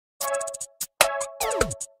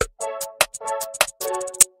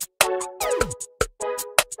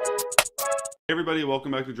Hey everybody,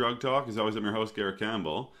 welcome back to Drug Talk. As always, I'm your host, Garrett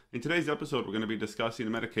Campbell. In today's episode, we're going to be discussing a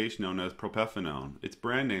medication known as Propafenone. Its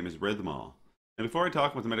brand name is Rythmol. And before I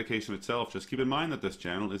talk about the medication itself, just keep in mind that this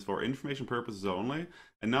channel is for information purposes only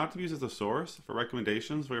and not to be used as a source for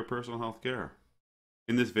recommendations for your personal health care.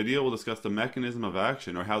 In this video, we'll discuss the mechanism of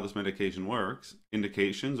action or how this medication works,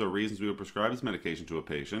 indications or reasons we would prescribe this medication to a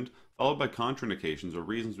patient, followed by contraindications or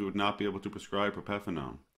reasons we would not be able to prescribe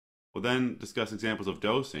Propafenone. We'll then discuss examples of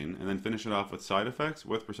dosing and then finish it off with side effects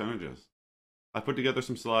with percentages. I put together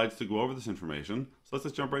some slides to go over this information, so let's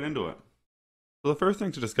just jump right into it. So the first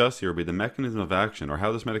thing to discuss here will be the mechanism of action or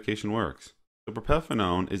how this medication works. So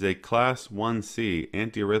Propafenone is a class 1C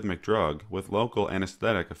antiarrhythmic drug with local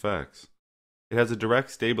anesthetic effects. It has a direct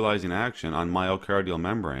stabilizing action on myocardial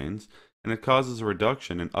membranes, and it causes a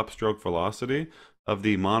reduction in upstroke velocity of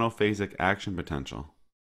the monophasic action potential.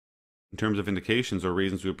 In terms of indications or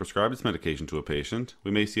reasons we would prescribe this medication to a patient,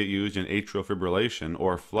 we may see it used in atrial fibrillation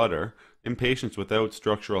or flutter in patients without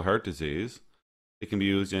structural heart disease. It can be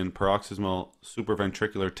used in paroxysmal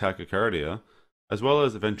supraventricular tachycardia, as well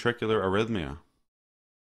as ventricular arrhythmia.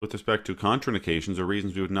 With respect to contraindications or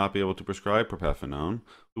reasons we would not be able to prescribe Propafenone,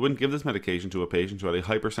 we wouldn't give this medication to a patient who had a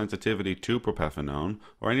hypersensitivity to Propafenone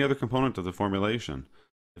or any other component of the formulation.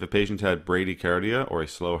 If a patient had bradycardia or a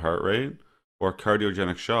slow heart rate, or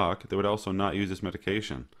cardiogenic shock, they would also not use this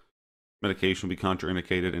medication. Medication will be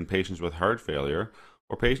contraindicated in patients with heart failure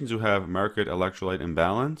or patients who have marked electrolyte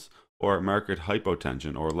imbalance or marked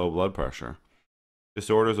hypotension or low blood pressure.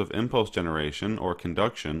 Disorders of impulse generation or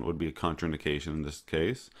conduction would be a contraindication in this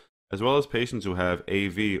case, as well as patients who have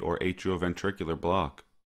AV or atrioventricular block.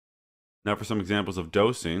 Now for some examples of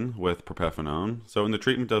dosing with Propafenone. So in the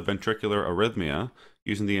treatment of ventricular arrhythmia,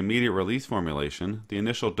 using the immediate release formulation, the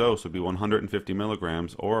initial dose would be 150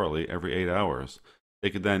 milligrams orally every 8 hours. They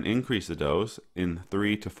could then increase the dose in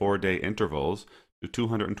 3 to 4 day intervals to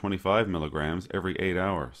 225 milligrams every 8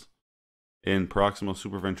 hours. In proximal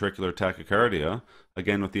supraventricular tachycardia,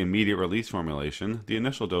 again with the immediate release formulation, the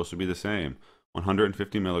initial dose would be the same,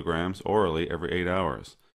 150 milligrams orally every 8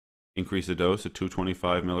 hours. Increase the dose to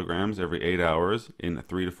 225 milligrams every 8 hours in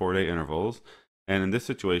 3 to 4 day intervals, and in this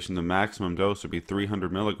situation the maximum dose would be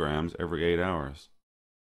 300 milligrams every 8 hours.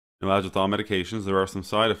 Now, as with all medications, there are some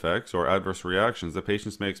side effects or adverse reactions that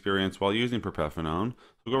patients may experience while using Propafenone.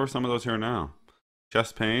 We'll go over some of those here now.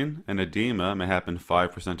 Chest pain and edema may happen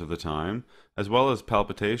 5% of the time, as well as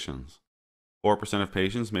palpitations. 4% of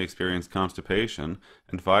patients may experience constipation,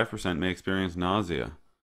 and 5% may experience nausea.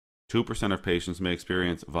 2% of patients may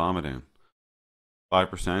experience vomiting.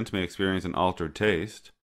 5% may experience an altered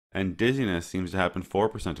taste, and dizziness seems to happen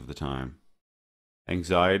 4% of the time.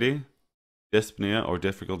 Anxiety, dyspnea or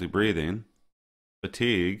difficulty breathing,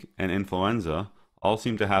 fatigue, and influenza all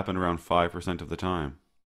seem to happen around 5% of the time.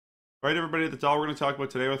 Alright everybody, that's all we're going to talk about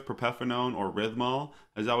today with Propafenone or Rythmol.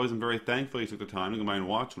 As always, I'm very thankful you took the time to come by and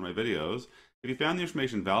watch one of my videos. If you found the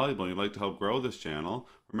information valuable and you'd like to help grow this channel,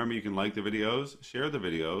 remember you can like the videos, share the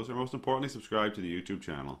videos, or most importantly, subscribe to the YouTube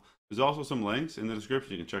channel. There's also some links in the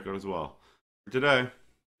description you can check out as well. For today,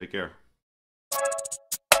 take care.